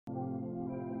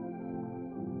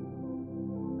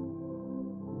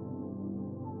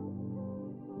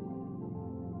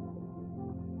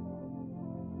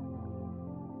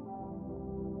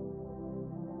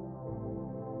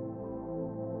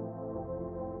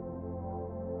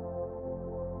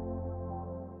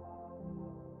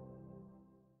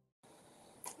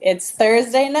It's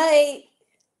Thursday night.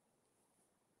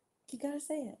 You gotta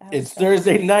say it. It's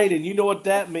Thursday night, and you know what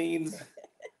that means.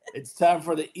 It's time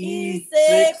for the E612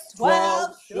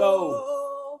 E612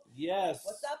 show. Yes.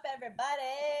 What's up, everybody?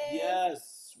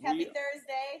 Yes. Happy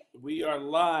Thursday. We are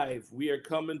live. We are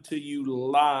coming to you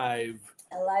live.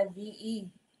 Live.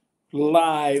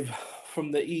 Live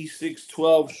from the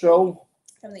E612 show.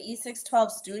 From the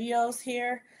E612 studios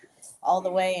here, all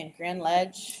the way in Grand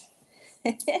Ledge.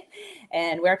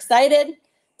 And we're excited.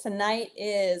 Tonight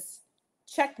is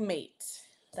Checkmate.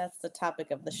 That's the topic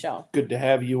of the show. Good to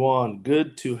have you on.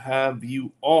 Good to have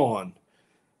you on.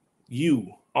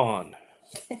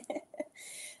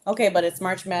 Okay, but it's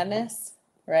March Madness,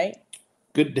 right?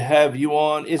 Good to have you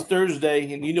on. It's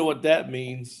Thursday, and you know what that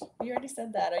means. You already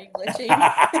said that. Are you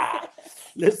glitching?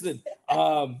 Listen,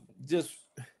 just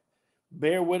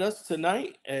bear with us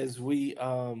tonight as we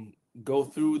go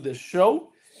through the show.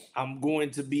 I'm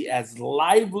going to be as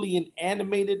lively and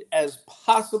animated as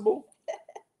possible.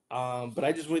 But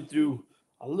I just went through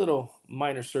a little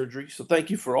minor surgery. So thank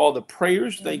you for all the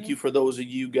prayers. Mm-hmm. Thank you for those of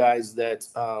you guys that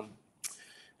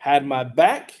had my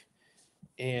back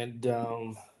and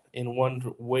in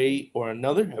one way or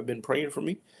another have been praying for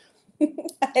me.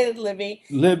 Hi, Libby.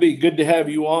 Libby, good to have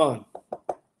you on.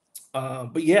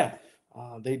 But yeah,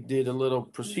 they did a little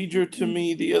procedure to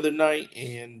me the other night.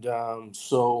 And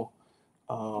so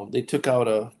they took out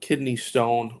a kidney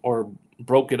stone or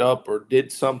broke it up or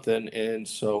did something. And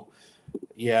so,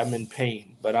 yeah, I'm in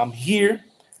pain. But I'm here.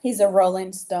 He's a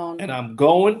rolling stone. And I'm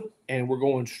going, and we're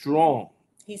going strong.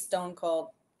 He's stone cold.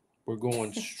 We're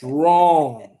going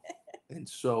strong. And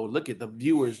so, look at the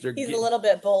viewers. He's a little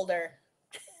bit bolder.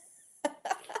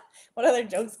 What other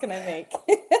jokes can I make?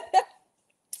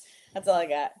 That's all I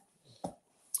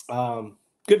got.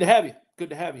 Good to have you.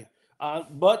 Good to have you.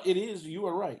 But it is, you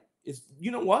are right. It's, you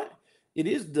know what? It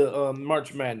is the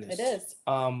March Madness. It is.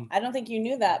 I don't think you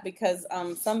knew that because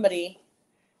somebody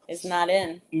is not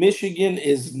in. Michigan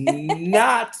is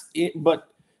not in, but,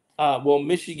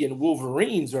 Michigan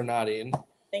Wolverines are not in.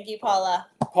 Thank you, Paula.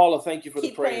 Paula, thank you for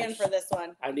the prayers. Keep praying for this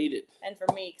one. I need it. And for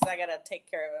me, because I got to take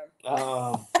care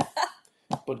of him.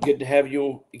 But good to have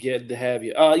you. Good to have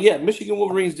you. Yeah, Michigan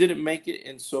Wolverines didn't make it,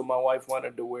 and so my wife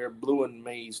wanted to wear blue and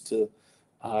maize to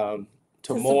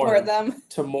mourn them.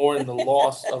 To mourn the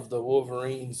loss of the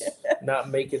Wolverines not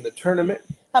making the tournament.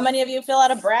 How many of you fill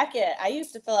out a bracket? I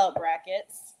used to fill out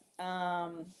brackets.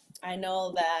 I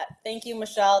know that. Thank you,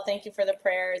 Michelle. Thank you for the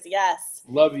prayers. Yes.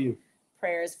 Love you.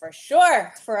 Prayers for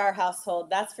sure for our household.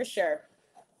 That's for sure.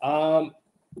 I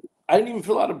didn't even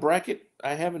fill out a bracket.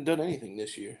 I haven't done anything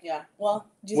this year. Yeah. Well,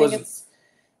 do you think it's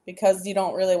because you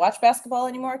don't really watch basketball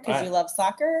anymore because you love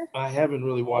soccer? I haven't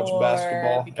really watched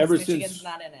basketball Michigan's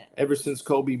not in it. Ever since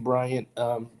Kobe Bryant.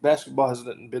 Basketball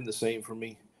hasn't been the same for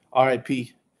me.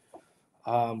 R.I.P.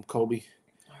 Kobe.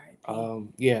 R.I.P.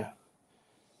 Yeah.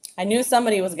 I knew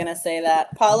somebody was gonna say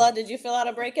that. Paula, did you fill out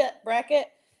a bracket?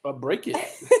 Break it.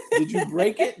 Did you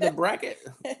break it? The bracket?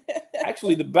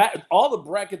 Actually, all the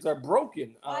brackets are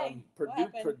broken.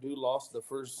 Purdue lost the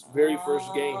very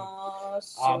first game.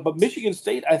 But Michigan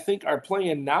State, I think, are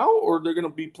playing now, or they're going to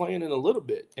be playing in a little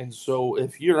bit. And so,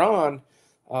 if you're on,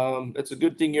 it's a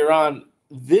good thing you're on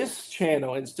this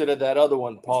channel instead of that other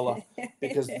one, Paula,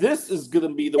 because this is going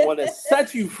to be the one that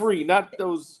sets you free, not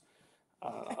those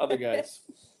other guys.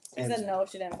 She said no,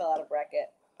 she didn't fill out a bracket.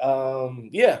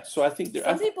 Yeah, so I think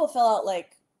some people fill out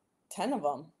like 10 of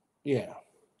them. Yeah.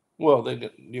 Well, then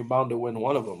you're bound to win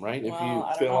one of them, right? If you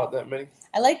fill out that many.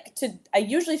 I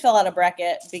usually fill out a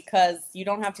bracket because you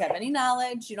don't have to have any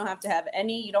knowledge. You don't have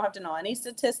to know any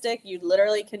statistic. You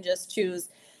literally can just choose,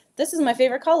 this is my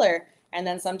favorite color. And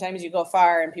then sometimes you go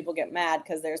far and people get mad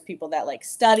because there's people that like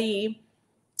study.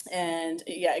 And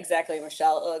yeah, exactly,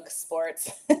 Michelle. Ugh,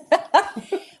 sports.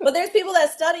 But there's people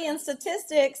that study in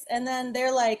statistics, and then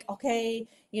they're like, okay,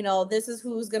 this is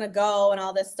who's gonna go and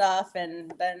all this stuff,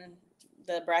 and then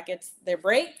the brackets they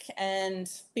break,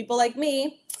 and people like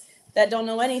me that don't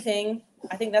know anything.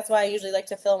 I think that's why I usually like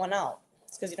to fill one out.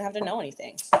 It's because you don't have to know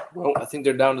anything. Well, I think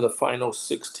they're down to the final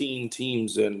 16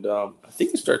 teams, and I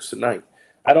think it starts tonight.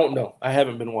 I don't know. I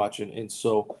haven't been watching, and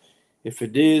so. If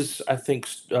it is, I think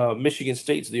Michigan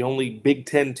State's the only Big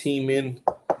Ten team in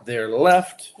there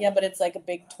left. Yeah, but it's like a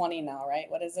Big 20 now, right?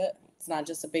 What is it? It's not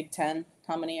just a Big 10.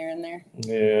 How many are in there?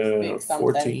 Yeah,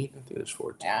 14. I think there's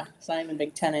 14. Yeah, it's not even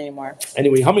Big 10 anymore.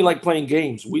 Anyway, how many like playing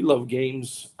games? We love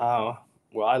games. I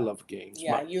love games.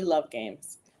 Yeah, you love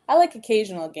games. I like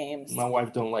occasional games. My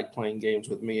wife don't like playing games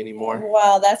with me anymore.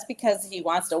 Well, that's because he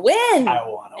wants to win. I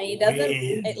want to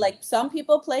win. And like some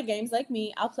people play games like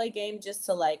me. I'll play games just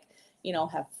to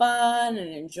have fun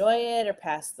and enjoy it or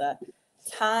pass the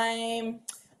Time.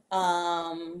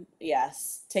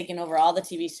 Yes, taking over all the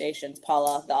TV stations,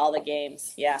 Paula, all the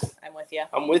games. Yeah, I'm with you.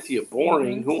 I'm with you.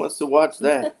 Boring. Who wants to watch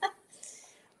that?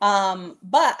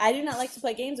 But I do not like to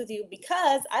play games with you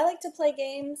because I like to play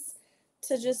games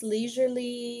to just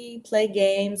leisurely play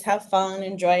games, have fun,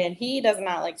 enjoy, and he does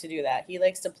not like to do that. He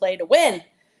likes to play to win.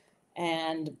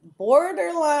 And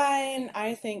borderline,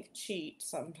 I think, cheat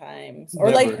sometimes.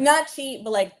 Or Never. like not cheat,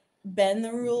 but like bend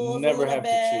the rules Never a little have bit.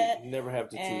 to cheat. Never have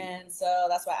to cheat. And so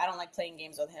that's why I don't like playing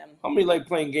games with him. How many like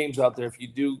playing games out there? If you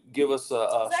do, give us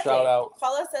a Exactly. shout out.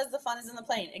 Paula says the fun is in the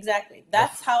playing. Exactly.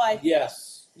 That's how I feel.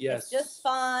 Yes. It's just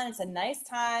fun. It's a nice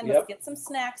time. Yep. Let's get some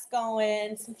snacks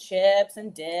going, some chips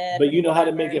and dip. But you know how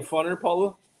to whatever. make it funner,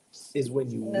 Paula? Is when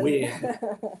you win.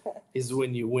 Is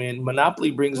when you win.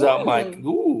 Monopoly brings out my,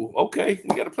 ooh, okay.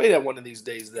 We got to play that one of these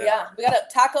days then. Yeah, we got a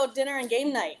taco dinner and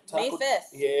game night, May 5th.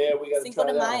 Yeah, we got to Cinco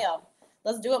try de that Mayo. one.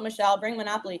 Let's do it, Michelle. Bring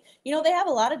Monopoly. You know, they have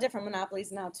a lot of different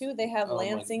Monopolies now, too. They have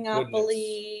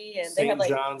Lansing-opoly. And they have like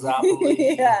St.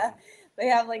 John's-opoly. Yeah. They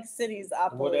have like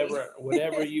cities-opoly.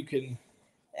 Whatever you can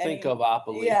think of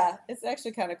opoly. Yeah, it's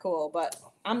actually kind of cool, but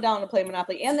I'm down to play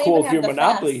Monopoly. And they cool even if have you're the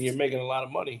Monopoly, fast. You're making a lot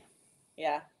of money.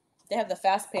 Yeah. They have the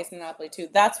fast-paced Monopoly, too.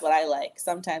 That's what I like.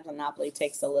 Sometimes Monopoly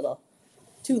takes a little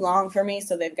too long for me,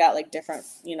 so they've got like different,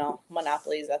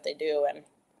 Monopolies that they do. And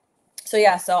so,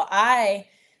 yeah, so I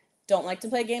don't like to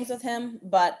play games with him,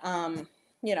 but,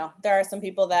 there are some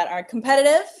people that are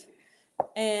competitive,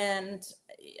 and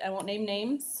I won't name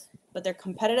names, but they're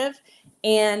competitive,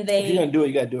 and If you're going to do it,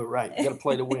 you got to do it right. You got to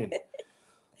play to win.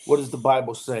 What does the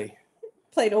Bible say?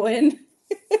 Play to win.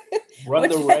 Run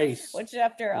the race. What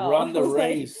chapter? Run the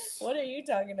race. What are you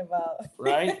talking about?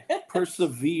 Right?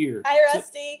 Persevere. Hi,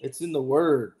 Rusty. It's in the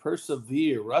word.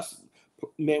 Persevere.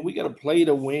 Man, we got to play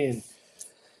to win.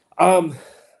 Yeah,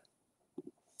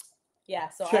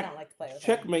 so I don't like to play with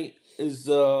Checkmate is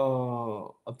a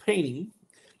painting,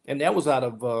 and that was out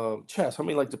of chess. How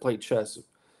many like to play chess?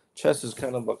 Chess is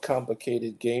kind of a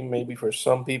complicated game, maybe for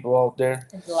some people out there.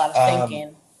 There's a lot of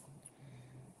thinking.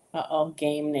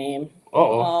 Game name.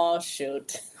 Oh,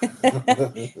 shoot.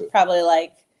 Probably I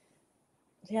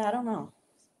don't know.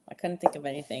 I couldn't think of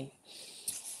anything.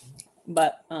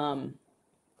 But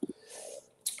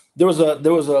there was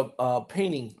a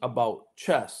painting about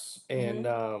chess, and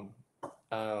I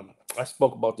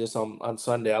spoke about this on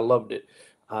Sunday. I loved it.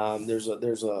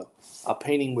 There's a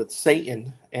painting with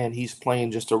Satan, and he's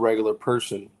playing just a regular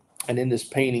person. And in this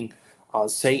painting,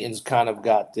 Satan's kind of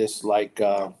got this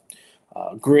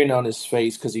grin on his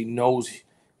face because he knows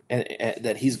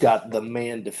that he's got the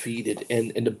man defeated.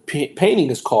 And the painting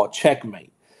is called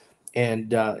Checkmate.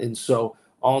 And so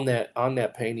on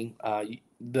that painting,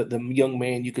 the young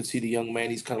man, you can see the young man,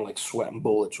 he's kind of like sweating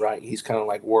bullets, right? He's kind of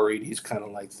like worried. He's kind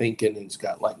of like thinking, and he's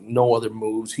got like no other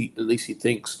moves. At least he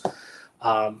thinks.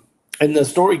 And the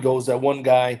story goes that one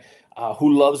guy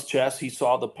who loves chess, he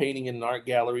saw the painting in an art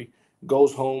gallery,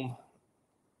 goes home,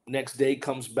 next day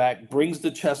comes back, brings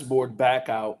the chessboard back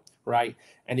out, right?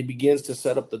 And he begins to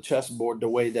set up the chessboard the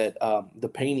way that the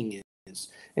painting is.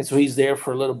 And so he's there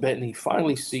for a little bit, and he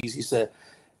finally sees, he said,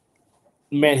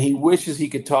 man, he wishes he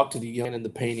could talk to the young man in the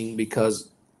painting, because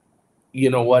you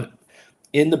know what?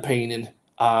 In the painting,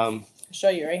 I'll show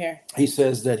you right here. He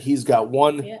says that he's got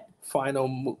one final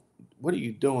move. What are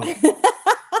you doing?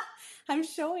 I'm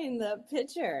showing the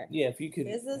picture. Yeah, if you could.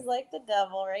 This is like the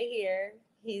devil right here.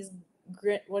 He's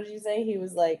what did you say? He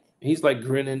was like. He's like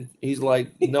grinning. He's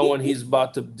like knowing he's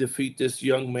about to defeat this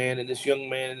young man, and this young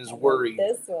man is worried.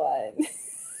 This one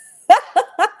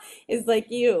is like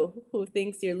you, who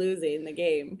thinks you're losing the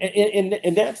game.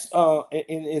 And that's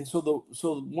and so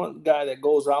the one guy that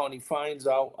goes out and he finds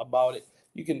out about it.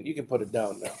 You can put it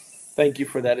down now. Thank you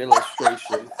for that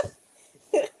illustration.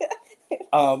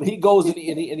 He goes and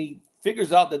he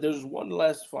figures out that there's one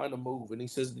last final move, and he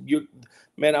says,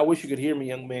 man, I wish you could hear me,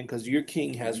 young man, because your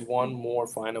king has one more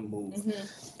final move.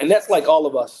 And that's like all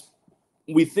of us.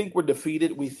 We think we're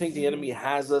defeated. We think the enemy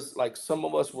has us. Like some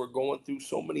of us, we're going through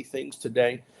so many things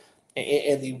today,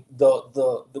 and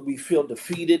we feel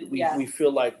defeated. We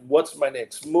feel like, what's my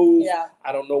next move?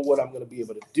 I don't know what I'm going to be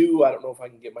able to do. I don't know if I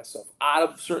can get myself out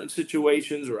of certain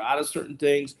situations or out of certain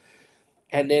things.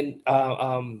 And then,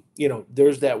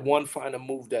 there's that one final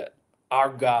move that our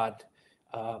God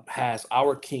has,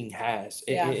 our King has.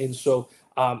 And so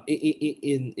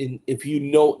if you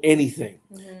know anything,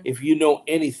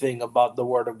 about the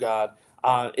Word of God,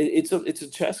 it's a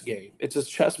chess game. It's a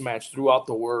chess match throughout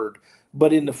the Word.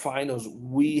 But in the finals,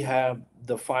 we have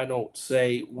the final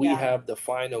say. We have the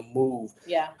final move.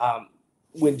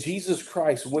 When Jesus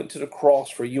Christ went to the cross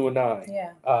for you and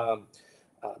I,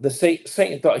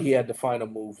 Satan thought he had the final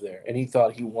move there, and he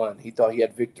thought he won. He thought he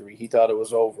had victory. He thought it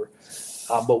was over.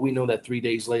 But we know that 3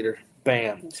 days later,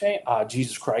 bam, That's right.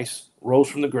 Jesus Christ rose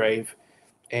from the grave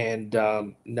and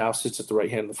now sits at the right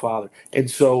hand of the Father. And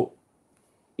so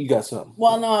you got something.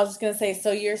 Well, no, I was just going to say,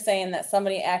 so you're saying that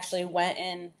somebody actually went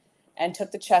in and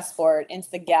took the chessboard into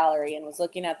the gallery and was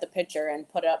looking at the picture and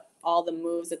put up all the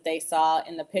moves that they saw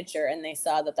in the picture, and they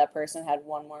saw that that person had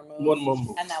one more move. One more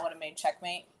move. And that would have made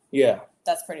checkmate? Yeah.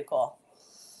 That's pretty cool.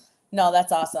 No,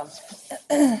 that's awesome.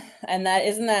 And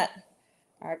isn't that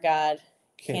our God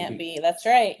can't be. That's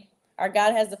right. Our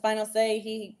God has the final say.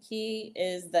 He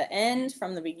is the end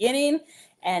from the beginning.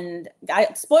 And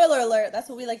spoiler alert, that's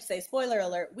what we like to say. Spoiler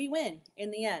alert, we win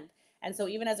in the end. And so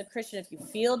even as a Christian, if you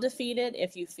feel defeated,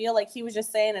 if you feel like he was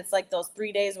just saying, it's like those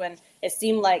 3 days when it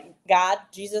seemed like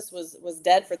Jesus was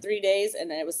dead for 3 days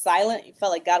and it was silent. You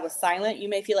felt like God was silent. You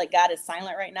may feel like God is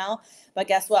silent right now. But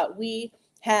guess what? We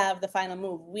have the final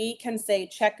move. We can say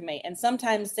checkmate. And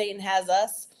sometimes Satan has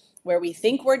us where we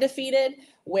think we're defeated,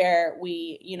 where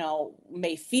we,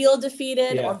 may feel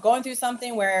defeated or going through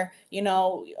something where,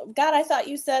 God, I thought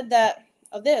you said that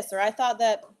of this, or I thought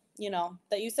that,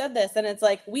 that you said this. And it's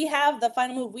like, we have the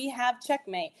final move. We have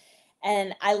checkmate.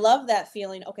 And I love that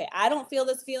feeling. Okay, I don't feel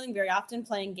this feeling very often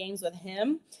playing games with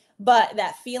him, but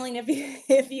that feeling,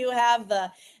 if you have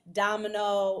the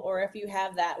domino, or if you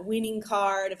have that winning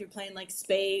card, if you're playing like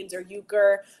spades or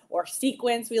euchre or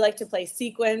sequence, we like to play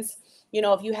sequence.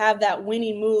 If you have that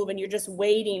winning move and you're just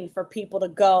waiting for people to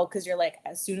go because you're like,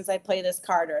 as soon as I play this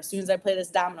card or as soon as I play this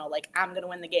domino, like I'm going to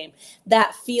win the game.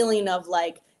 That feeling of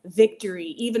like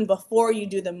victory, even before you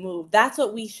do the move. That's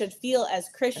what we should feel as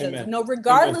Christians. Amen.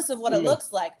 Regardless of what Amen. it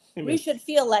looks like, Amen. We should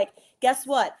feel like, guess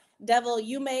what? Devil,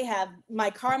 my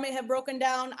car may have broken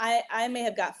down. I may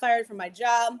have got fired from my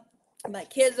job. My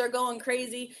kids are going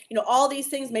crazy. All these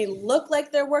things may look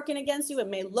like they're working against you. It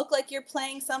may look like you're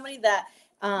playing somebody that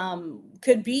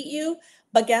could beat you.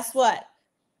 But guess what?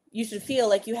 You should feel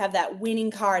like you have that winning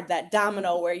card, that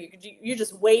domino, where you're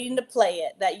just waiting to play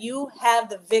it, that you have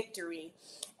the victory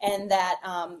and that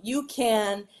you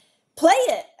can play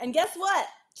it. And guess what?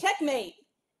 Checkmate.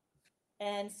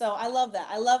 And so I love that.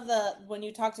 I love when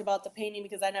you talked about the painting,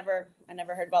 because I never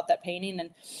heard about that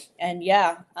painting. And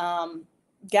yeah,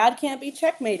 God can't be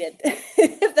checkmated.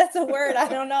 If that's a word, I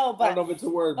don't know. But I don't know if it's a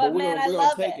word, but we're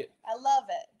gonna take it. I love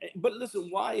it. But listen,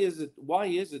 why is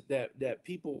it that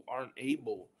people aren't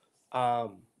able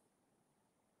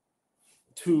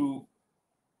to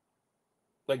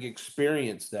like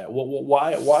experience that?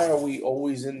 Why are we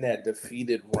always in that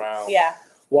defeated round? Yeah.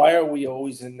 Why are we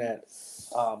always in that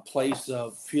place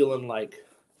of feeling like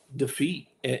defeat?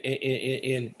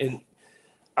 And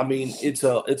I mean, it's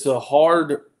a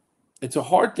hard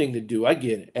thing to do. I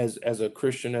get it as a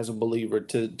Christian, as a believer,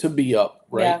 to be up,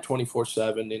 right,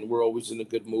 24/7, and we're always in a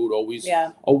good mood,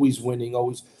 always winning,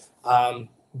 always.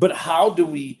 But how do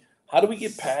we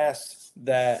get past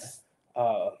that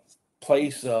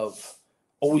place of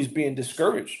always being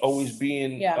discouraged, always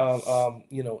being,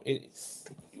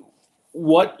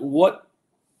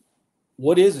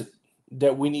 what is it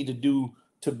that we need to do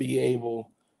to be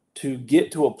able to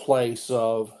get to a place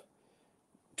of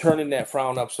turning that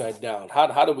frown upside down?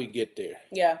 How do we get there?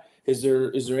 Yeah. Is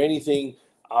there anything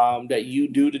that you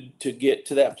do to get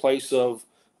to that place of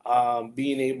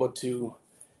being able to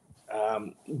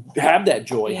have that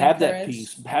joy, have that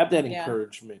peace, have that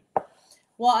encouragement?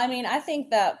 Well, I mean, I think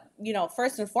that,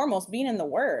 first and foremost, being in the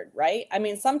Word, right? I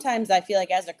mean, sometimes I feel like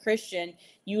as a Christian,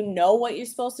 what you're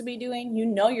supposed to be doing.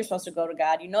 You're supposed to go to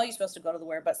God. You're supposed to go to the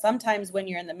Word. But sometimes when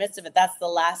you're in the midst of it, that's the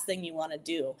last thing you want to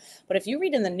do. But if you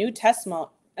read in the New Testament,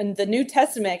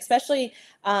 especially,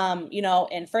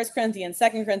 in 1 Corinthians,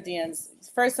 2 Corinthians,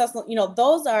 1 Thessalonians,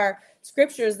 those are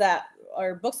scriptures that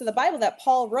are books of the Bible that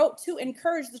Paul wrote to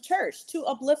encourage the church, to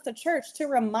uplift the church, to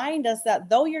remind us that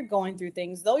though you're going through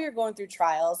things, though you're going through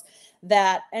trials,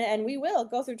 that, and we will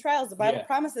go through trials. The Bible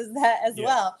promises that as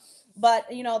well. But,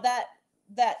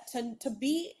 that to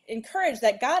be encouraged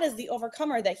that God is the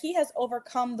overcomer, that he has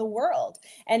overcome the world.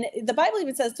 And the Bible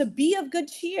even says to be of good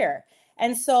cheer.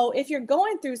 And so if you're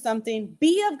going through something,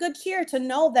 be of good cheer to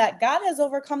know that God has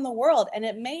overcome the world. And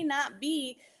it may not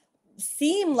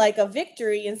seem like a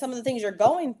victory in some of the things you're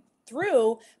going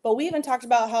through, but we even talked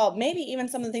about how maybe even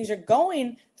some of the things you're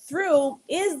going through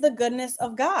is the goodness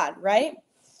of God, right?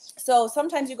 So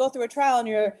sometimes you go through a trial and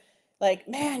you're like,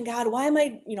 man, God, why am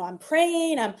I, I'm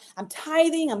praying, I'm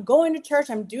tithing, I'm going to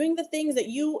church, I'm doing the things that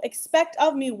you expect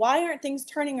of me. Why aren't things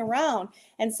turning around?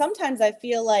 And sometimes I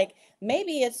feel like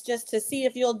maybe it's just to see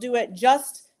if you'll do it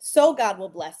just so God will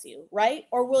bless you, right?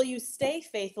 Or will you stay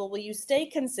faithful? Will you stay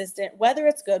consistent, whether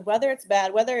it's good, whether it's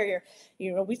bad, whether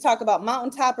we talk about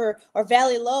mountaintop or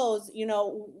valley lows,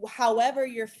 however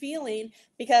you're feeling,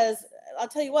 because I'll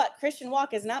tell you what, Christian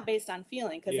walk is not based on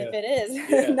feeling, because if it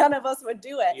is, none of us would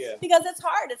do it, because it's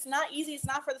hard. It's not easy. It's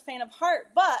not for the faint of heart,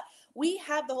 but we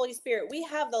have the Holy Spirit. We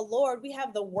have the Lord. We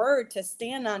have the word to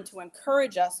stand on, to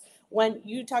encourage us. When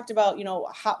you talked about,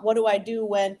 what do I do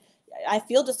when I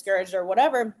feel discouraged or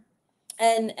whatever.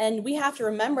 And we have to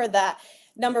remember that,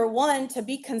 number one, to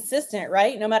be consistent,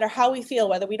 right? No matter how we feel,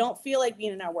 whether we don't feel like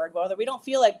being in our word, whether we don't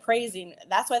feel like praising,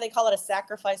 that's why they call it a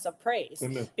sacrifice of praise.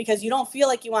 Amen. Because you don't feel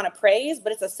like you want to praise,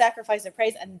 but it's a sacrifice of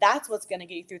praise. And that's what's going to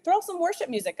get you through. Throw some worship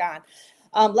music on.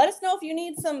 Let us know if you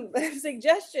need some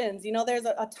suggestions. There's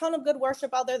a ton of good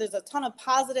worship out there. There's a ton of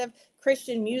positive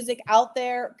Christian music out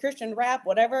there, Christian rap,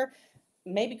 whatever.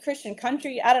 Maybe Christian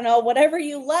country, I don't know, whatever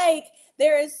you like.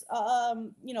 There is,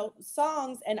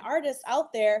 songs and artists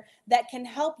out there that can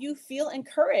help you feel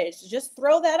encouraged. Just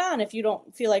throw that on if you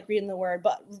don't feel like reading the word,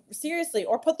 but seriously,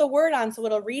 or put the word on so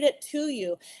it'll read it to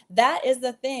you. That is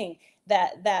the thing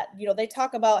that they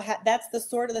talk about. That's the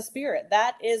sword of the Spirit.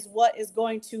 That is what is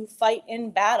going to fight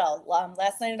in battle.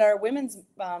 Last night at our women's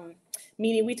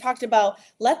meeting, we talked about,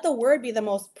 let the word be the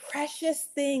most precious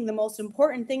thing, the most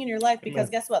important thing in your life, because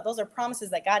guess what? Those are promises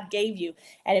that God gave you.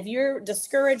 And if you're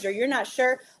discouraged or you're not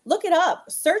sure, look it up,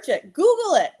 search it,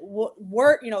 Google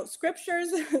it, scriptures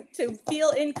to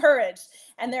feel encouraged.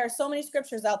 And there are so many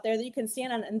scriptures out there that you can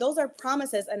stand on, and those are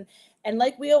promises. And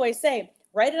like we always say,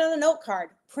 write it on a note card,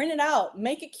 print it out,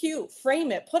 make it cute,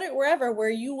 frame it, put it wherever where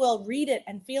you will read it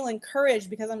and feel encouraged,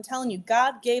 because I'm telling you,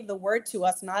 God gave the word to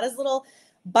us, not as little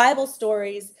Bible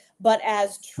stories, but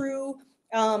as true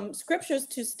scriptures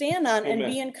to stand on. Amen.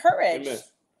 And be encouraged. Amen.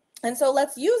 And so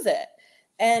let's use it.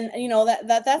 And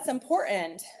that's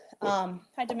important. Hi,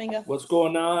 Dominga. What's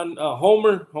going on?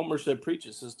 Homer said, preach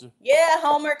it, sister. Yeah,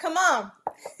 Homer, come on.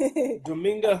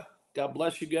 Dominga, God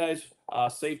bless you guys.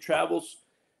 Safe travels.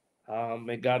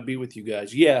 May God be with you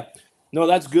guys. Yeah. No,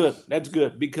 that's good. That's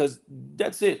good, because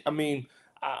that's it. I mean,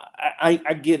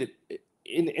 I get it.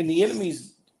 In the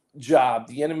enemy's job,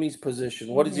 the enemy's position,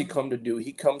 what does he come to do?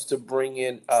 He comes to bring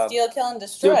in steal, kill, and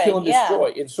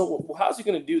destroy. And so how's he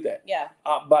going to do that? Yeah.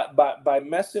 By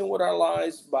messing with our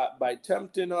lives, by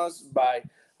tempting us, by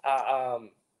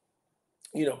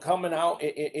coming out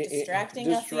and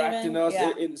distracting us.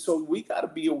 Yeah. And so we got to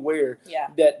be aware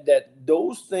that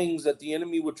those things that the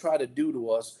enemy would try to do to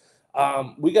us,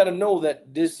 we got to know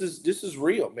that this is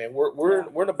real, man.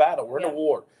 We're in a battle. We're in a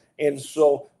war. And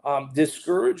so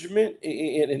discouragement,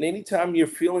 and anytime you're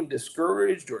feeling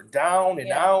discouraged or down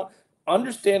and out,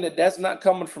 understand that that's not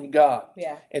coming from God.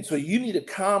 Yeah. And so you need to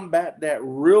combat that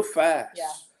real fast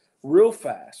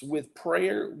with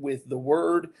prayer, with the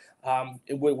word,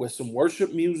 with some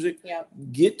worship music.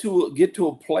 Get to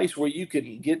a place where you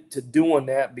can get to doing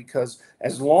that, because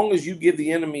as long as you give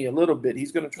the enemy a little bit,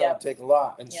 he's going to try to take a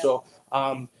lot. And so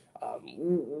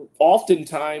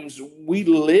oftentimes we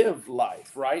live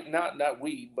life, right? Not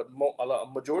we, but a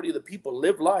majority of the people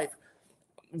live life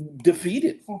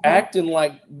defeated, acting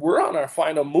like we're on our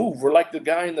final move. We're like the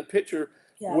guy in the picture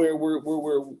where we're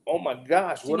oh my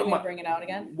gosh, what am I bring it out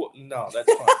again? No,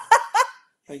 that's fine.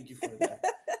 Thank you for that.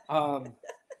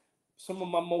 Some of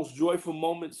my most joyful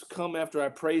moments come after I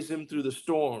praise him through the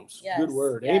storms. Yes, good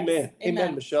word. Yes.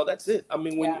 Amen, Michelle. That's it. I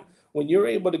mean, when you're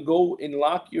able to go and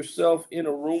lock yourself in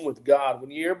a room with God,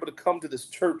 when you're able to come to this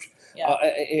church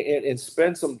and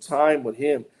spend some time with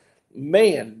him,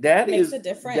 man, that makes a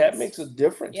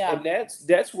difference. Yeah. And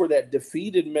that's where that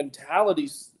defeated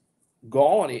mentality's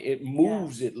gone. It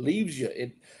moves, it leaves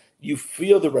you. You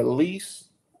feel the release.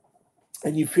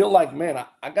 And you feel like, man,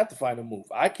 I got to find a move.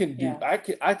 I can do.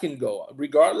 I can go,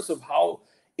 regardless of how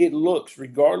it looks,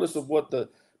 regardless of what the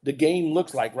game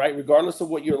looks like, right? Regardless of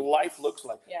what your life looks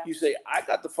like. Yeah. You say, I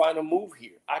got to find a move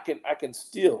here. I can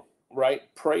still, right,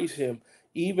 praise him,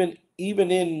 even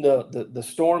in the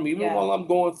storm, even while I'm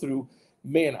going through.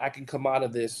 Man, I can come out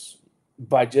of this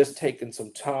by just taking some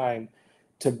time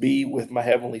to be with my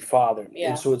Heavenly Father. Yeah.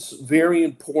 And so it's very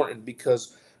important,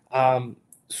 because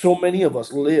so many of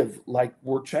us live like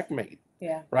we're checkmate.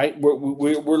 Yeah. Right? We're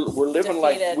living defeated.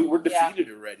 Like we're defeated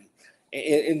already.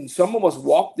 And some of us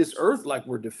walk this earth like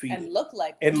we're defeated. And look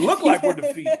like we're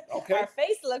defeated. Okay. Our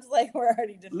face looks like we're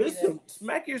already defeated. Listen,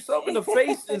 smack yourself in the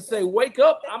face and say, wake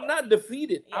up. I'm not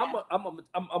defeated. Yeah.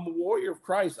 I'm a warrior of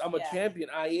Christ. I'm a champion.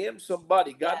 I am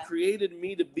somebody. God created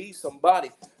me to be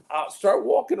somebody. Start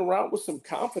walking around with some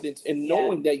confidence and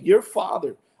knowing that your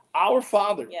Father Our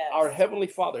Father, Yes. our Heavenly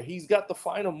Father, He's got the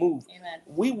final move. Amen.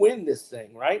 We win this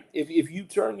thing, right? If you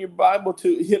turn your Bible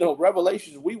to,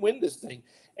 Revelations, we win this thing.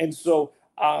 And so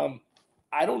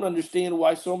I don't understand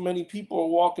why so many people are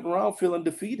walking around feeling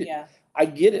defeated. Yeah. I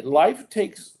get it. Life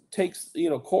takes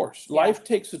course. Life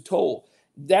takes a toll.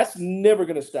 That's never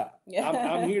going to stop. Yeah.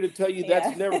 I'm here to tell you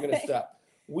that's never going to stop.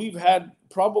 We've had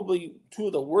probably 2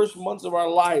 of the worst months of our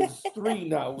lives, 3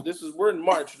 now. We're in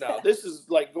March now. This is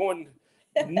like going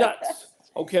nuts.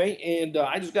 Okay. And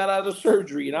I just got out of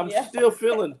surgery and I'm still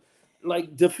feeling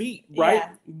like defeat, right? Yeah.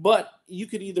 But you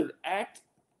could either act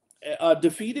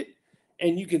defeated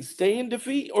and you can stay in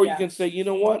defeat, or you can say, you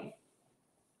know what?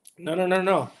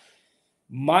 No.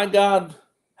 My God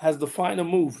has the final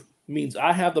move. Means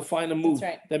I have the final move.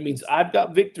 That's right. That means I've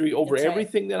got victory over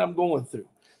everything that I'm going through.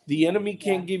 The enemy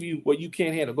can't give you what you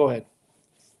can't handle. Go ahead.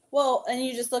 Well, and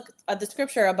you just look at the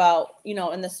scripture about,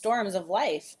 in the storms of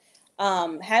life,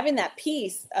 having that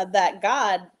peace of that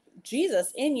God,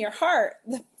 Jesus in your heart.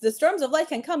 The storms of life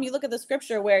can come. You look at the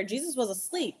scripture where Jesus was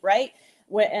asleep, right?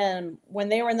 When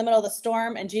they were in the middle of the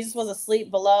storm and Jesus was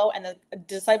asleep below and the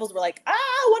disciples were like,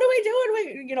 what are we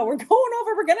doing? We're going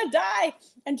over, we're going to die.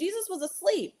 And Jesus was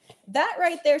asleep. That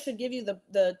right there should give you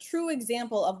the true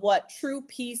example of what true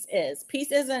peace is.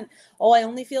 Peace isn't, I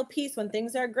only feel peace when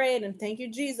things are great and thank you,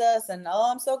 Jesus. And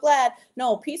I'm so glad.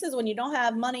 No, peace is when you don't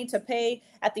have money to pay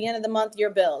at the end of the month your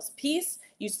bills. Peace,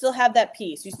 you still have that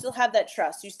peace. You still have that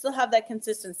trust. You still have that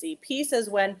consistency. Peace is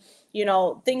when,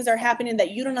 things are happening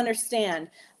that you don't understand,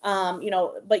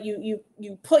 but you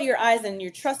put your eyes and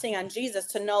you're trusting on Jesus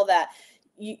to know that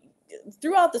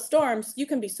throughout the storms, you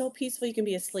can be so peaceful, you can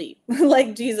be asleep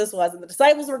like Jesus was. And the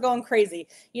disciples were going crazy,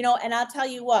 and I'll tell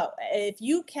you what, if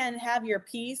you can have your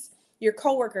peace, your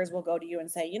coworkers will go to you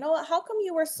and say, you know what, how come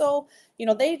you were so,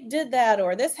 they did that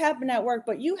or this happened at work,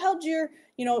 but you held your,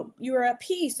 you were at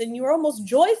peace and you were almost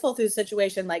joyful through the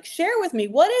situation. Like, share with me,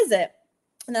 what is it?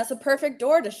 And that's a perfect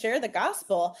door to share the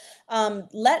gospel.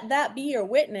 Let that be your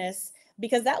witness,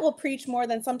 because that will preach more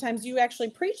than sometimes you actually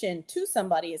preaching to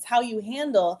somebody. Is how you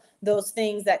handle those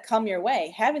things that come your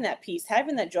way, having that peace,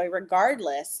 having that joy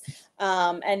regardless.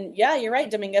 And yeah, you're right,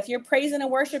 Dominga. If you're praising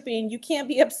and worshiping, you can't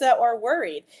be upset or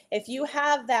worried. If you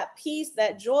have that peace,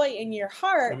 that joy in your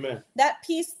heart, Amen. That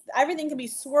peace, everything can be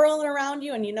swirling around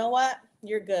you. And you know what?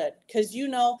 You're good, because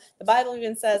the Bible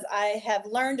even says, I have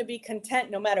learned to be content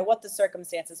no matter what the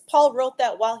circumstances. Paul wrote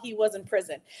that while he was in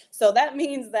prison. So that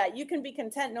means that you can be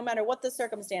content no matter what the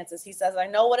circumstances. He says, I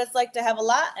know what it's like to have a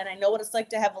lot, and I know what it's like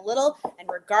to have a little. And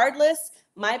regardless,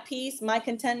 my peace, my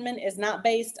contentment is not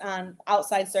based on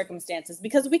outside circumstances,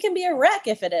 because we can be a wreck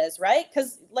if it is, right?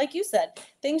 Because like you said,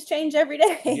 things change every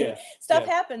day. Stuff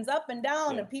happens up and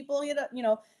down, and people get,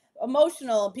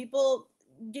 emotional. People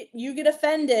get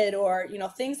offended, or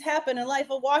things happen in life.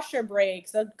 A washer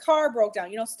breaks, a car broke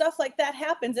down, stuff like that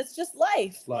happens. It's just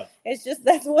life. It's just,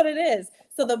 that's what it is.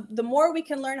 So the more we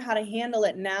can learn how to handle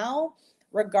it now,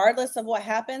 regardless of what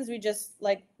happens, we just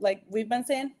like we've been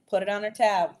saying, put it on our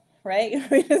tab, right?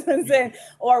 We just been saying,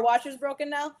 our washer's broken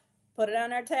now, put it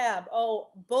on our tab. Oh,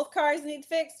 both cars need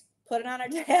fixed, put it on our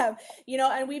tab,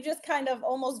 and we've just kind of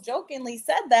almost jokingly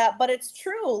said that, but it's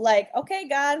true. Like, okay,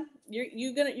 God,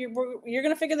 you're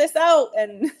gonna figure this out,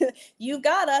 and you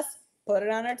got us. Put it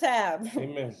on our tab.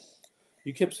 Amen.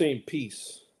 You kept saying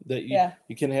peace, that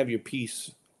you can have your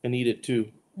peace and eat it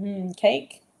too.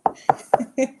 Cake.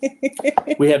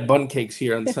 We had bun cakes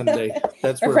here on Sunday.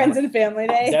 That's where friends and family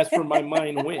day. That's where my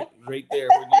mind went, right there,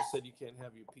 when you said you can't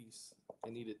have your peace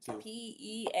and eat it too.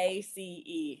 Peace.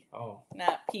 Oh,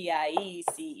 not Piece.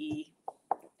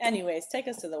 Anyways, take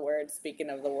us to the word. Speaking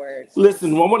of the word,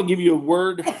 listen, I want to give you a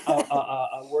word,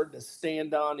 a word to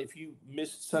stand on. If you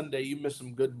missed Sunday, you missed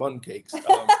some good bun cakes.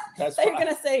 That's so you're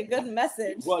gonna say good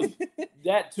message. Well,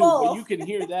 that too. Well, you can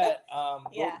hear that.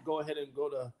 Go ahead and go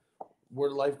to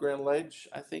Word of Life Grand Ledge,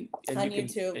 I think, and on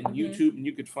YouTube. YouTube, and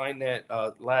you could find that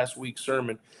last week's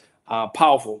sermon.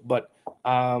 Powerful, but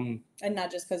and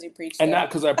not just because you preached and it. not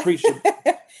because I preached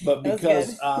it, but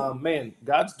because man,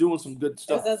 God's doing some good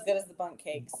stuff. It was as good as the bunk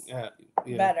cakes. Yeah.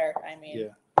 Better, I mean. Yeah.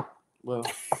 Well.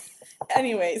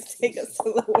 Anyways, take us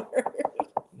to the word.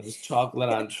 There's chocolate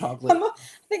on chocolate. I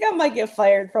think I might get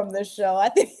fired from this show. I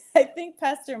think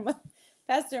Pastor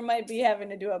might be having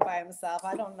to do it by himself.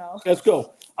 I don't know. Let's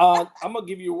go. I'm gonna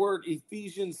give you a word.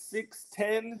 Ephesians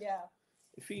 6:10. Yeah.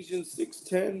 Ephesians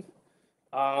 6:10.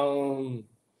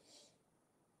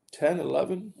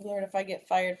 10:11. Lord, if I get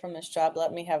fired from this job,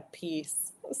 let me have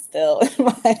peace still in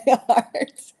my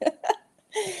heart.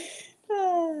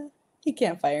 He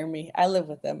can't fire me. I live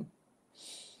with him.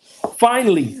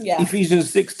 Finally,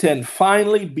 Ephesians 6:10.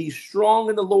 Finally, be strong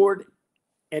in the Lord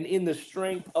and in the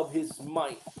strength of his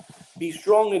might. Be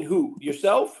strong in who?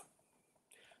 Yourself?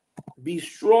 Be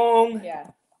strong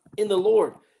in the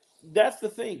Lord. That's the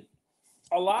thing.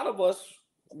 A lot of us,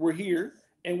 we're here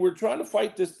and we're trying to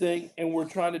fight this thing and we're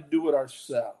trying to do it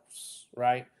ourselves,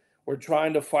 right? We're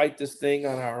trying to fight this thing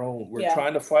on our own. We're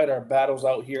trying to fight our battles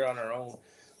out here on our own.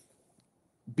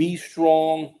 Be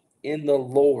strong in the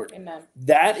Lord. Amen.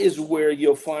 That is where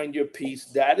you'll find your peace.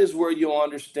 That is where you'll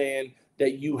understand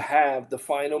that you have the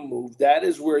final move. That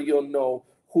is where you'll know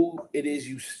who it is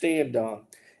you stand on.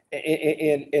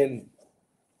 And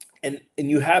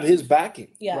you have his backing,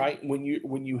 right? When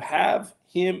you have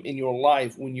him in your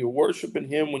life, when you're worshiping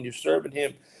him, when you're serving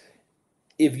him,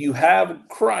 if you have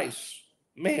Christ,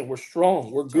 man, we're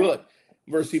strong, we're good. Right.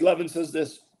 Verse 11 says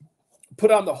this: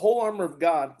 put on the whole armor of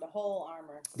God, the whole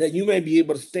armor, that you may be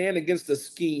able to stand against the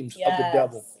schemes of the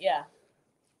devil. Yeah.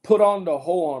 Put on the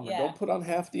whole armor. Don't put on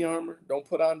half the armor. Don't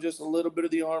put on just a little bit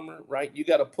of the armor, right? You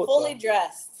got to put fully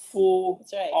dressed, full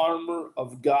armor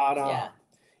of God on. Yeah.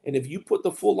 And if you put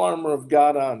the full armor of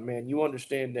God on, man, you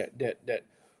understand that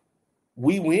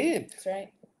we win. That's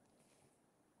right.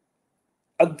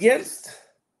 Against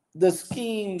the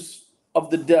schemes of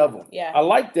the devil. Yeah. I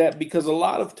like that because a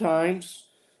lot of times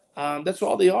that's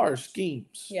all they are,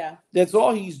 schemes. Yeah. That's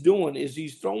all he's doing is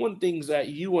he's throwing things at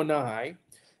you and I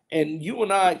can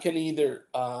either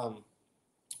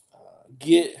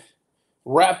get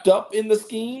wrapped up in the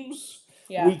schemes.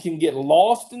 Yeah. We can get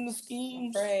lost in the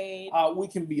schemes. We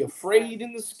can be afraid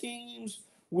in the schemes.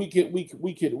 We could be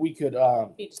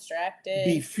distracted,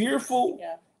 be fearful.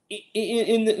 Yeah.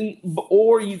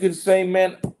 Or you could say,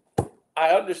 man,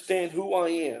 I understand who I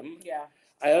am. Yeah.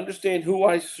 I understand who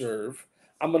I serve.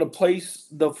 I'm going to place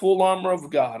the full armor of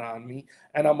God on me,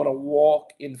 and I'm going to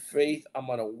walk in faith. I'm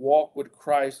going to walk with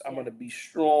Christ. I'm going to be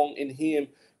strong in him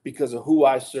because of who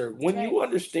I serve. When you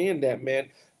understand that, man,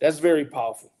 that's very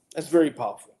powerful. That's very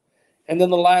powerful. And then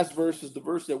the last verse is the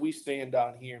verse that we stand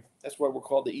on here. That's why we're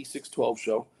called the E612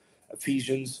 show.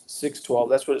 Ephesians 6:12.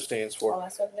 That's what it stands for. Oh,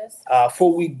 that's what it is.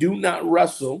 For we do not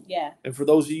wrestle. Yeah. And for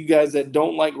those of you guys that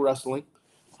don't like wrestling,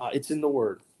 it's in the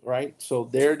Word, right? So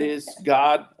there it is.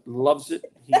 God loves it.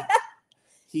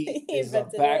 He is a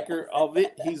backer of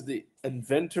it. He's the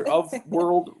inventor of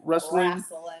world wrestling.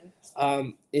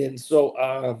 And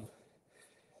so,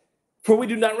 for we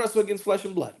do not wrestle against flesh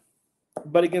and blood,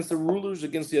 but against the rulers,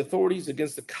 against the authorities,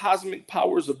 against the cosmic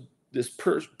powers of this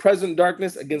present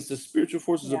darkness, against the spiritual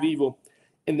forces of evil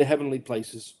in the heavenly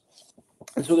places.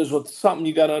 And so there's something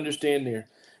you got to understand there,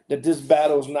 that this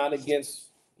battle is not against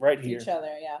each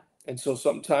other. Yeah. And so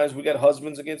sometimes we got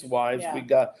husbands against wives, we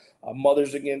got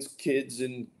mothers against kids,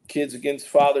 and kids against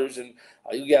fathers, and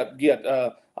you got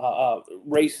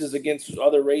races against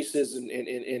other races,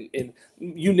 and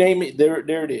you name it, there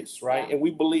it is, right? And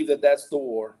we believe that that's the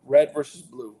war, red versus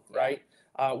blue, right?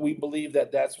 We believe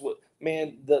that that's what,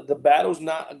 man, the battle's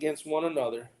not against one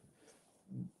another.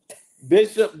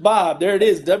 Bishop Bob, there it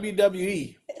is,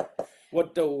 WWE.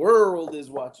 What the world is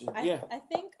watching. I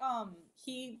think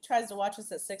he tries to watch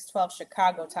us at 6:12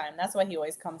 Chicago time. That's why he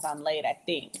always comes on late. I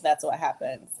think that's what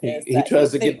happens. He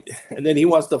tries to get, and then he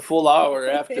wants the full hour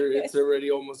after it's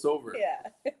already almost over.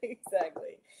 Yeah,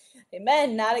 exactly.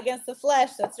 Amen. Not against the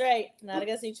flesh. That's right. Not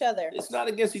against each other. It's not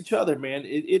against each other, man.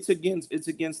 It's against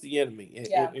the enemy,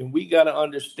 and we got to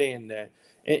understand that.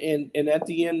 And at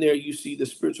the end there, you see the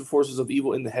spiritual forces of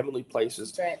evil in the heavenly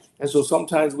places. Right. And so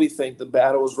sometimes we think the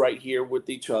battle is right here with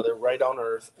each other, right on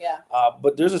earth. Yeah.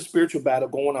 But there's a spiritual battle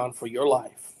going on for your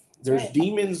life. There's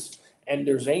demons and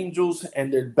there's angels,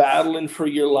 and they're battling for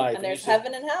your life. And there's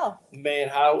heaven and hell. Man,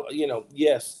 how,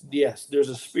 yes. There's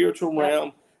a spiritual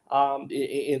realm.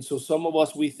 And so some of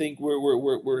us, we think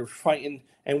we're fighting,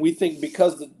 and we think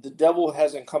because the devil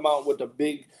hasn't come out with a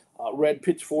big red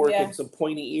pitchfork and some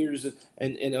pointy ears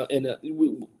and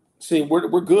we say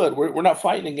we're good. We're not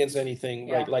fighting against anything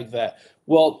like that.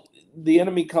 Well, the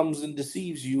enemy comes and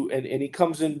deceives you, and he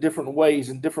comes in different ways,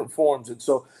 in different forms. And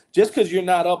so just because you're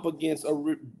not up against a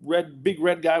big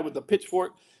red guy with a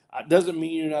pitchfork doesn't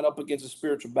mean you're not up against a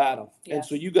spiritual battle. And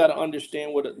so you got to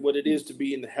understand what it is to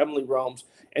be in the heavenly realms,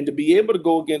 and to be able to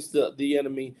go against the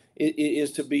enemy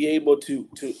is to be able to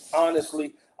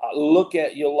honestly look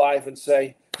at your life and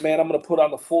say, man, I'm going to put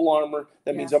on the full armor.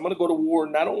 That means I'm going to go to war,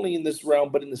 not only in this realm,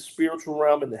 but in the spiritual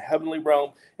realm, in the heavenly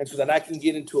realm. And so that I can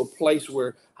get into a place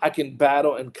where I can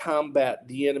battle and combat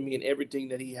the enemy and everything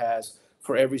that he has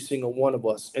for every single one of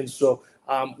us. And so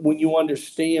when you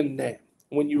understand that,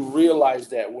 when you realize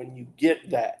that, when you get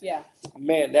that,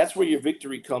 man, that's where your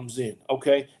victory comes in,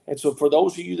 okay? And so for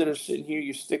those of you that are sitting here,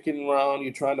 you're sticking around,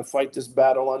 you're trying to fight this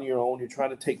battle on your own, you're trying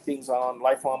to take things on,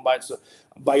 life on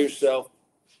by yourself,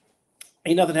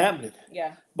 ain't nothing happening.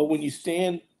 Yeah. But when you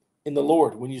stand in the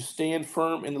Lord, when you stand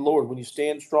firm in the Lord, when you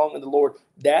stand strong in the Lord,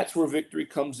 that's where victory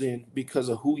comes in because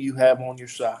of who you have on your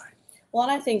side. Well,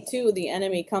 and I think too, the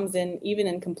enemy comes in even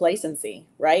in complacency,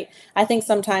 right? I think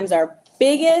sometimes our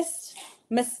biggest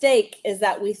mistake is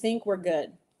that we think we're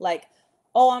good. Like,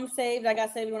 oh, I'm saved. I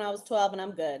got saved when I was 12 and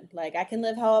I'm good. Like, I can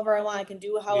live however I want. I can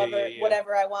do however,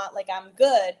 whatever I want. Like, I'm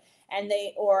good.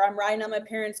 Or I'm riding on my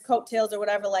parents' coattails or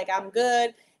whatever. Like, I'm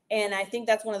good. And I think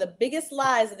that's one of the biggest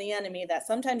lies of the enemy, that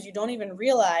sometimes you don't even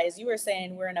realize. You were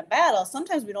saying we're in a battle.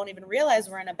 Sometimes we don't even realize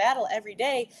we're in a battle every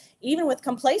day, even with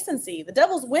complacency. The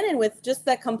devil's winning with just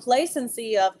that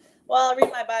complacency of, well, I'll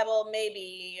read my Bible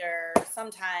maybe, or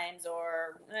sometimes,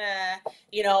 or,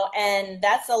 and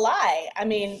that's a lie. I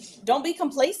mean, don't be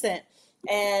complacent.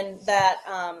 And that,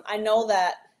 I know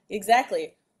that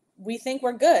exactly. We think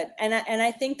we're good. And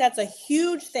I think that's a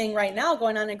huge thing right now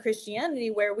going on in Christianity,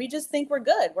 where we just think we're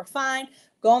good. We're fine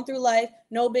going through life.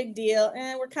 No big deal.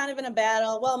 And we're kind of in a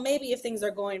battle. Well, maybe if things are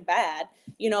going bad,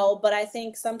 but I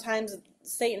think sometimes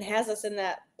Satan has us in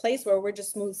that place where we're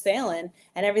just smooth sailing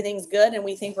and everything's good and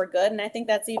we think we're good. And I think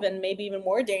that's maybe even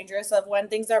more dangerous of when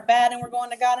things are bad and we're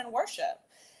going to God in worship.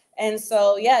 And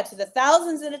so, yeah, to the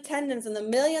thousands in attendance and the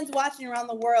millions watching around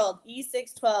the world,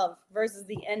 E612 versus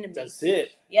the enemy. That's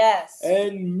it. Yes.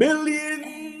 And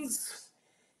millions.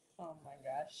 Oh my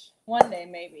gosh. One day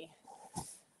maybe.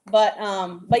 But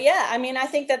yeah, I mean, I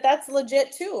think that's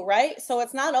legit too, right? So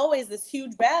it's not always this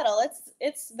huge battle.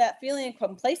 It's that feeling of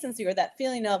complacency, or that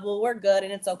feeling of, well, we're good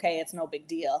and it's okay. It's no big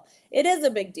deal. It is a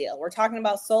big deal. We're talking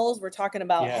about souls. We're talking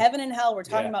about heaven and hell. We're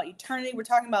talking about eternity. We're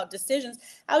talking about decisions.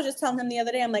 I was just telling him the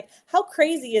other day, I'm like, how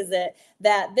crazy is it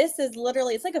that this is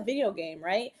literally, it's like a video game,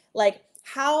 right? Like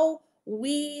how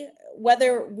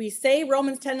whether we say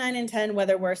Romans 10:9 and 10,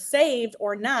 whether we're saved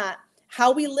or not,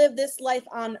 how we live this life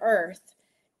on earth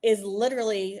is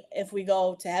literally, if we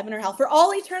go to heaven or hell for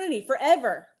all eternity,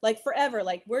 forever,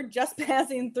 like we're just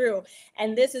passing through.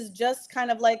 And this is just kind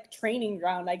of like training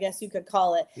ground, I guess you could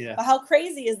call it. Yeah. But how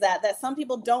crazy is that some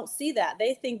people don't see that?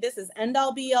 They think this is end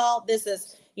all be all. This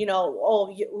is,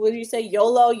 what do you say?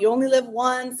 YOLO, you only live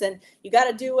once and you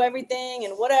got to do everything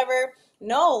and whatever.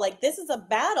 No, like this is a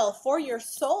battle for your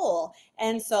soul.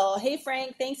 And so, hey,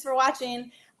 Frank, thanks for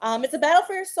watching. It's a battle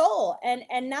for your soul,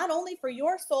 and not only for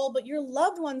your soul, but your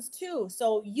loved ones too.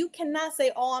 So you cannot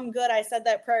say, oh, I'm good. I said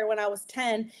that prayer when I was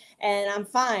 10 and I'm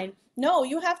fine. No,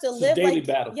 you have to live like,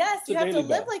 battle. Yes, you have to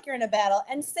live like you're in a battle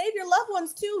and save your loved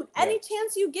ones too. Yeah. Any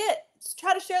chance you get,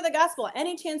 try to share the gospel.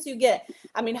 Any chance you get.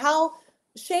 I mean,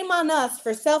 shame on us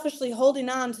for selfishly holding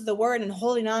on to the word and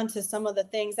holding on to some of the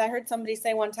things. I heard somebody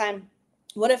say one time,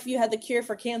 what if you had the cure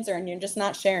for cancer and you're just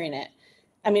not sharing it?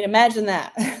 I mean, imagine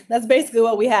that. That's basically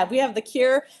what we have. We have the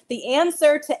cure, the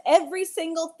answer to every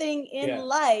single thing in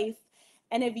life.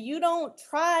 And if you don't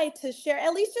try to share,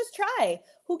 at least just try.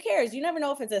 Who cares? You never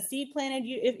know if it's a seed planted.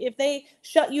 If they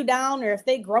shut you down or if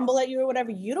they grumble at you or whatever,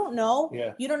 you don't know.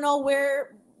 Yeah. You don't know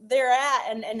where they're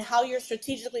at and how you're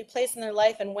strategically placed in their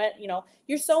life and when,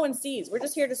 you're sowing seeds. We're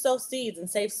just here to sow seeds and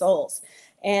save souls.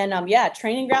 And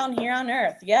training ground here on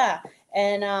earth. Yeah.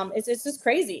 And it's just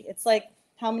crazy. It's like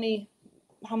how many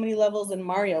levels in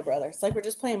Mario Brothers? It's like we're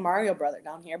just playing Mario Brother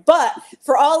down here, but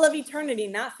for all of eternity,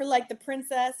 not for like the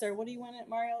princess or what do you want at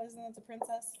Mario? Isn't it the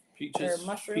princess? Peaches, or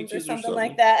mushrooms peaches or something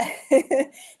like that?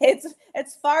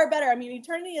 It's far better. I mean,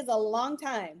 eternity is a long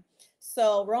time.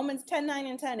 So Romans 10:9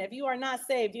 and 10. If you are not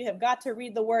saved, you have got to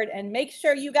read the word and make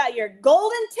sure you got your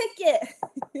golden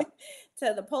ticket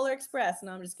to the Polar Express.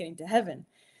 No, I'm just kidding. To heaven.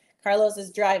 Carlos is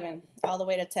driving all the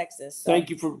way to Texas. So. Thank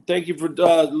you for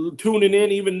tuning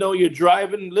in, even though you're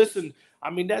driving. Listen, I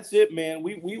mean, that's it, man.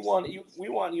 We want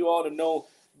you all to know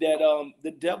that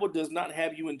the devil does not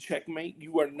have you in checkmate.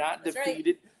 You are not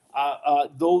defeated. Right.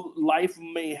 Though life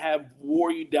may have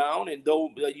wore you down, and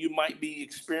though you might be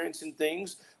experiencing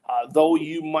things, though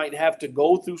you might have to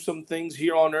go through some things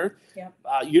here on earth,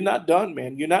 you're not done,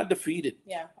 man. You're not defeated.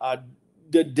 Yeah.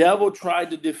 The devil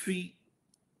tried to defeat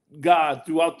God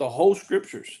throughout the whole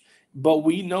scriptures, but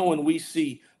we know and we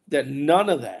see that none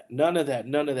of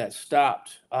that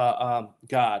stopped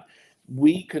God.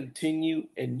 We continue,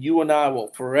 and you and I will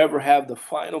forever have the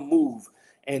final move.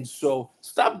 And so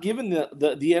stop giving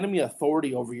the enemy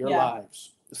authority over your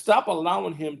lives. Stop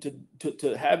allowing him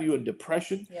to have you in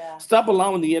depression. Yeah. Stop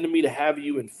allowing the enemy to have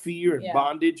you in fear and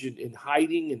bondage and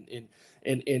hiding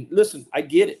and listen, I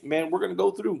get it, man. We're going to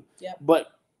go through. Yep.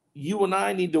 But you and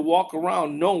I need to walk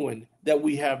around knowing that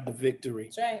we have the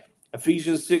victory. That's right.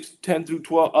 Ephesians 6:10 through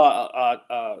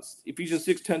 12. Ephesians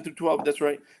 6:10 through 12. That's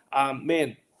right.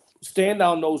 Man, stand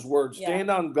on those words. Yeah.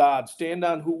 Stand on God. Stand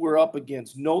on who we're up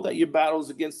against. Know that your battle is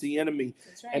against the enemy.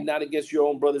 That's right. And not against your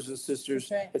own brothers and sisters.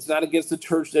 That's right. It's not against the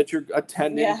church that you're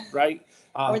attending, Yeah. right?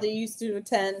 Or they used to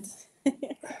attend.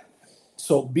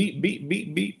 So be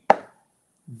vigilant.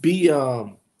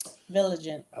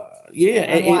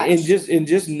 Yeah, On watch. and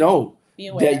just know Be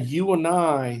aware. that you and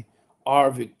I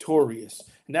are victorious.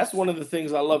 And that's one of the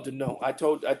things I love to know. I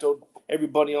told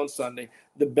everybody on Sunday,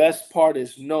 the best part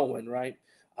is knowing, right?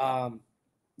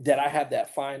 That I have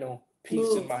that final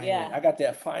piece in my hand. I got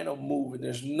that final move, and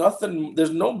there's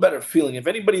no better feeling. If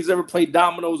anybody's ever played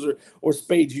dominoes or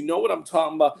spades, you know what I'm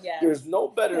talking about. Yeah. There's no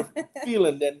better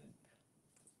feeling than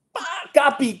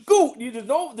copy goot. You just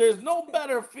know there's no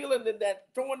better feeling than that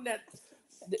throwing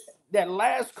that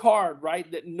last card, right?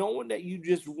 That knowing that you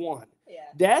just won. Yeah.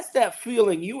 That's that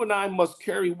feeling you and I must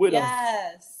carry with us.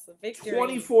 Yes. Victory.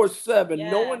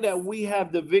 24/7, knowing that we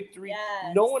have the victory,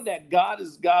 knowing that God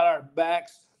has got our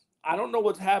backs. I don't know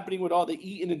what's happening with all the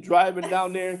eating and driving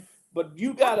down there, but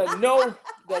you gotta know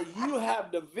that you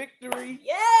have the victory.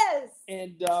 Yes.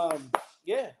 And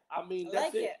yeah, I mean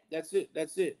that's like it. That's it.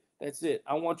 That's it. That's it.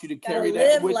 I want you to Gotta carry live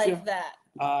that with like you. that.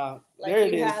 Like like there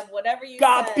it you is. have whatever you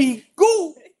Copy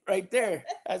go right there.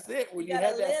 That's it. When you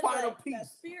have that final like piece. that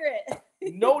spirit.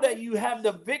 Know that you have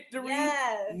the victory.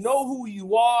 Yes. Know who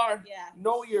you are. Yeah.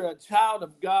 Know you're a child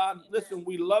of God. Amen. Listen,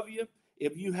 we love you.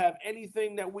 If you have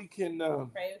anything that we can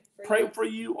pray for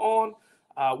you on,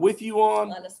 with you on,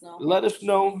 let us know. Let us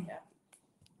know. Yeah.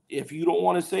 If you don't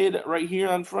want to say it right here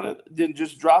in front of, then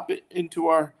just drop it into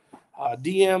our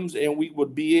DMs, and we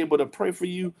would be able to pray for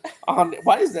you.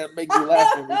 Why does that make you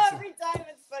laugh every time? Every time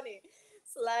it's funny.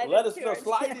 Let us know.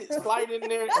 Slide in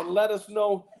there and let us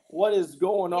know what is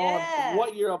going on,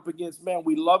 what you're up against. Man,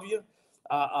 we love you.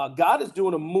 God is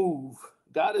doing a move.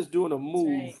 God is doing a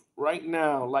move right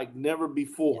now like never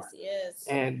before. Yes, he is.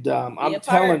 And I'm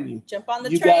telling you, jump on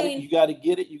the train. You got to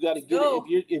get it. You got to get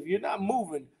it. If you're not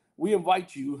moving, we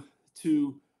invite you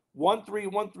to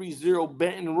 13130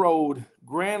 Benton Road,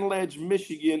 Grand Ledge,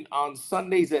 Michigan on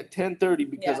Sundays at 10:30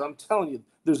 because I'm telling you,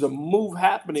 there's a move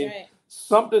happening. Right.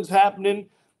 Something's happening.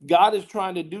 God is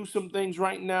trying to do some things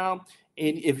right now.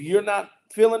 And if you're not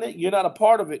feeling it, you're not a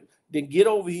part of it, then get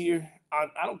over here.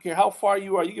 I don't care how far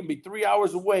you are. You can be 3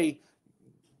 hours away.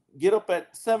 Get up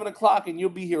at 7 o'clock and you'll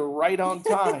be here right on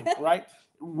time, right?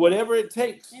 Whatever it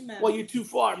takes. Amen. Well, you're too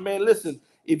far, man. Listen,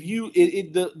 if you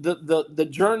the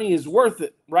journey is worth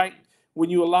it, right? When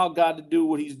you allow God to do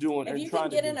what he's doing. If you can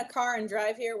get in a car and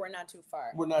drive here, we're not too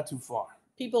far. We're not too far.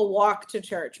 People walk to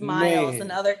church miles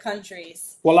in other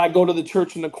countries. Well, I go to the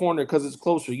church in the corner because it's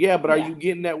closer. Yeah, but are you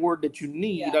getting that word that you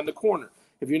need on the corner?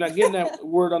 If you're not getting that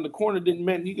word on the corner, then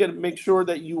man, you got to make sure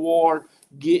that you are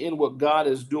getting what God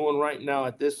is doing right now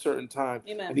at this certain time.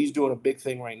 Amen. And he's doing a big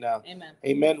thing right now. Amen.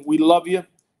 Amen. We love you.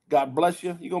 God bless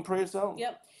you. You going to pray us out?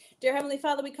 Yep. Dear Heavenly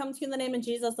Father, we come to you in the name of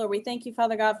Jesus, Lord. We thank you,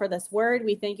 Father God, for this word.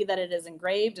 We thank you that it is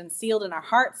engraved and sealed in our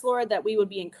hearts, Lord, that we would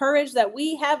be encouraged, that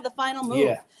we have the final move.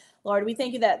 Yeah. Lord, we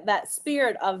thank you that that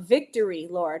spirit of victory,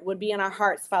 Lord, would be in our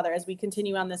hearts, Father, as we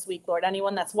continue on this week, Lord.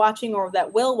 Anyone that's watching or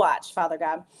that will watch, Father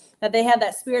God, that they have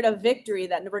that spirit of victory,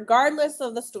 that regardless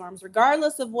of the storms,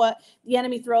 regardless of what the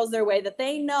enemy throws their way, that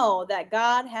they know that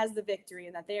God has the victory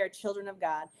and that they are children of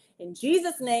God. In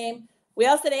Jesus' name, we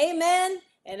all said amen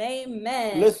and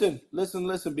amen. Listen.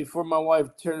 Before my wife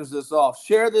turns this off,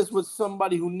 share this with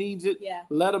somebody who needs it. Yeah.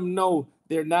 Let them know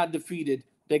they're not defeated.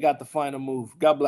 They got the final move. God bless.